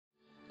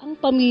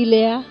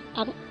pamilya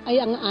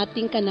ay ang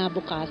ating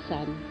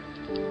kinabukasan.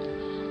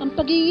 Ang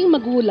pagiging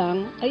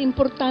magulang ay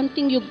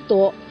importanteng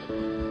yugto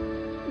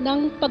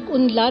ng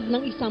pag-unlad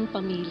ng isang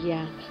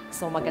pamilya.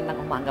 So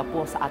magandang umaga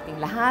po sa ating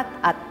lahat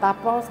at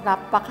tapos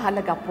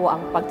napakahalaga po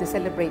ang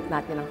pag-celebrate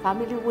natin ng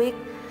Family Week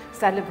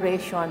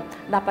celebration.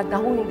 Dapat na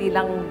hindi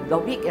lang the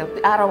week,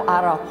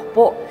 araw-araw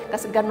po.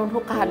 Kasi ganun ho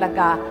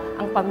kahalaga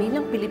ang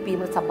pamilyang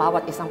Pilipino sa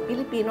bawat isang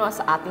Pilipino,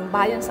 sa ating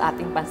bayan, sa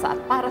ating bansa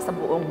at para sa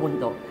buong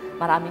mundo.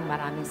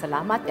 Maraming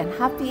salamat and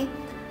happy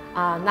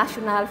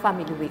National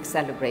Family Week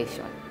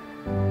celebration.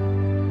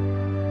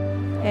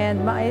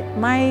 And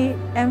my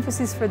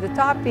emphasis for the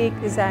topic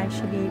is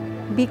actually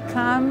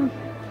become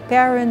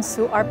parents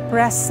who are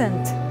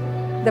present.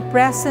 The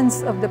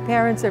presence of the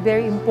parents are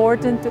very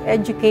important to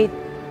educate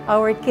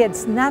our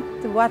kids, not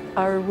what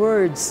our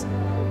words,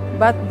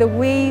 but the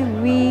way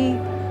we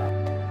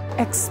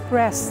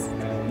express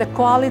the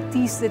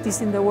qualities that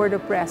is in the word of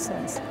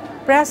presence.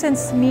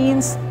 Presence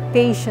means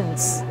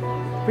patience,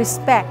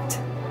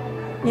 respect,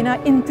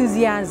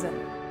 enthusiasm.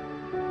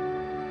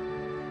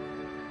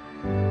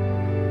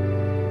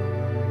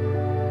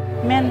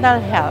 Mental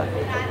health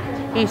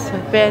is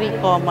very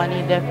common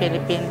in the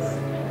Philippines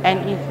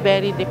and is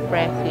very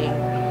depressing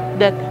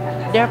that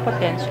their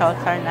potentials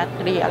are not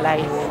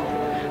realized.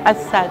 As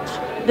such,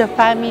 the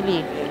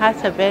family has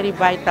a very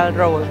vital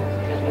role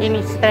in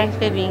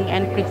strengthening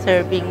and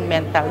preserving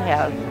mental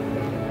health.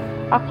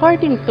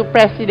 According to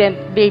President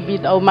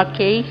David O.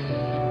 McKay,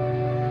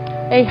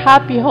 a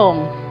happy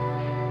home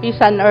is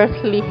an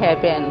earthly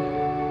heaven.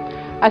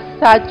 As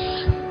such,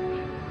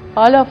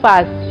 all of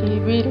us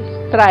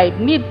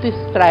need to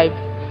strive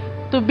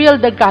to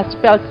build a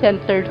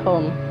gospel-centered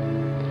home,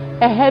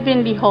 a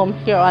heavenly home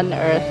here on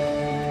earth.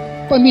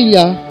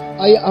 Pamilya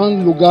ay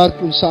ang lugar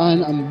kung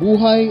saan ang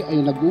buhay ay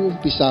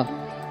nag-uumpisa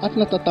at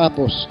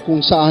natatapos, kung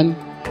saan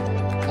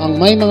ang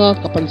may mga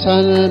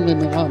kapansanan, may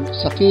mga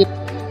sakit,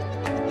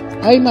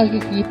 ay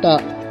makikita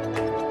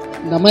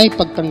na may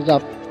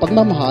pagtanggap,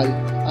 pagmamahal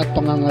at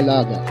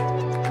pangangalaga.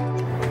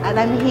 And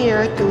I'm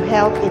here to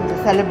help in the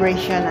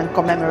celebration and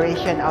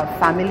commemoration of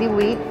Family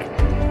Week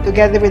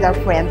together with our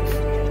friends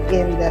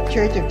in the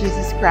Church of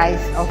Jesus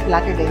Christ of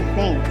Latter-day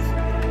Saints.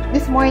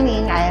 This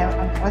morning, I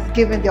was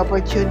given the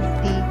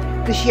opportunity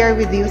to share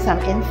with you some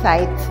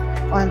insights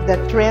on the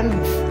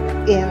trends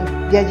in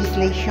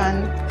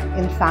legislation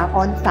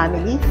on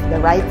families, the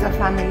rights of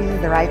families,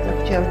 the rights of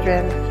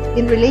children.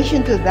 In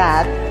relation to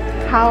that,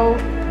 how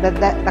the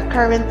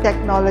current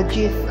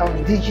technologies of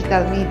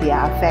digital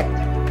media affect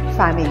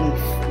families.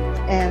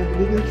 And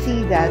we will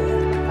see that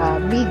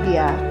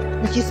media,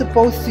 which is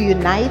supposed to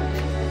unite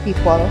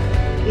people,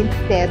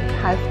 instead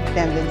has a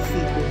tendency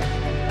to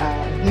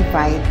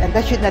divide. And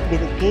that should not be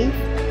the case,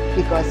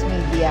 because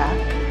media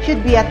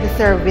should be at the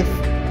service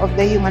of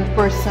the human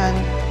person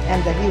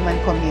and the human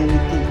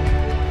community.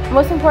 The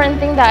most important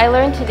thing that I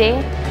learned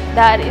today,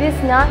 that it is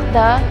not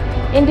the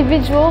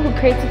individual who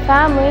creates a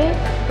family,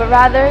 but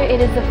rather it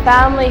is the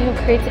family who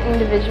creates an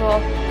individual.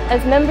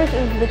 As members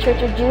of the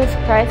Church of Jesus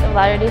Christ of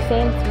Latter-day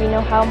Saints, we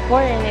know how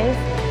important it is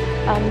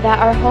that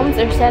our homes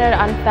are centered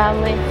on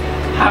family.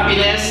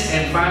 Happiness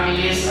and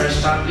families are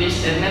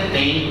established and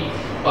maintained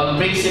on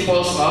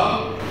principles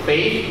of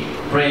faith,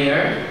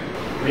 prayer,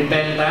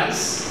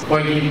 repentance,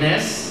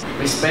 forgiveness,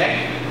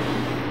 respect,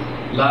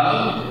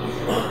 love,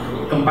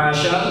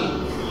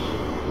 compassion,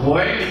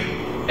 work,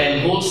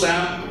 and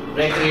wholesome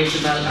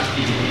recreational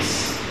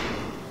activities.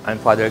 I'm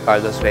Father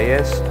Carlos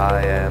Reyes.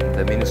 I am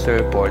the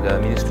Minister for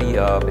the Ministry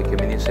of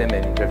Ecumenism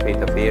and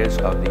Interfaith Affairs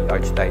of the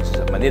Archdiocese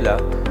of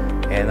Manila,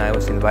 and I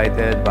was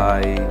invited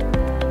by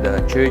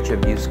the Church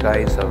of Jesus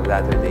Christ of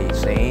Latter-day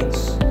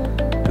Saints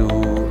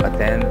to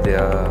attend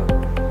the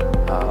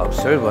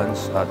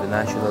observance of the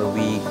National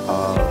Week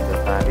of the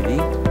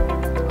Family.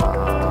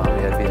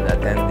 We have been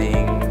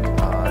attending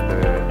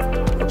their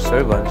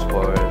observance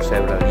for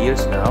several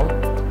years now,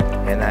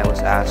 and I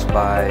was asked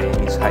by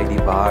Ms. Heidi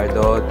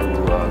Bahardo to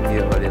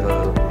give a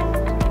little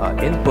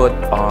input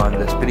on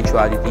the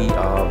spirituality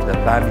of the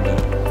family.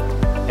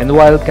 And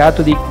while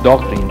Catholic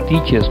doctrine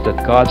teaches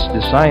that God's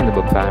design of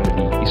a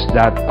family is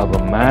that of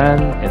a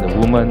man and a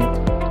woman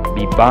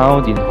be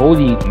bound in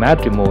holy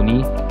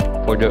matrimony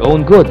for their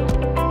own good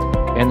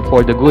and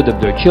for the good of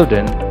their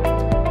children,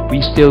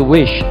 we still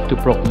wish to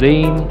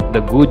proclaim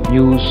the good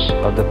news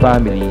of the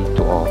family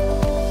to all.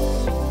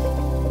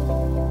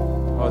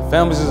 Well,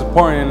 families is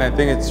important, and I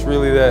think it's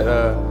really that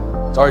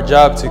it's our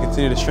job to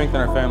continue to strengthen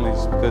our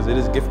families, because it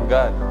is a gift from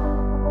God.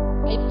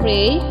 I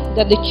pray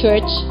that the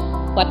Church,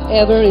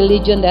 whatever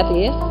religion that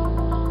is,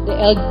 the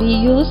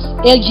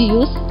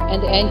LGUs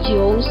and the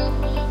NGOs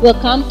will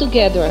come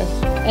together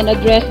and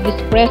address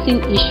these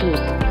pressing issues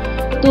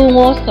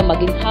tungo sa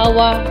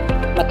maginhawa,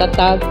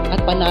 matatag at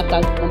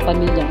panatag ng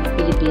pamilyang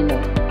Pilipino.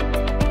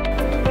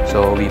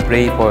 So we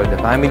pray for the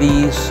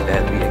families,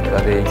 and we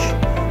encourage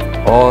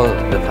all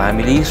the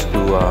families to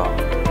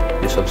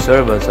this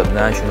observance of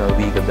National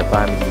Week of the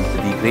Family to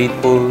be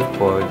grateful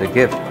for the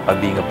gift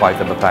of being a part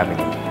of a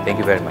family. Thank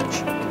you very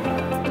much.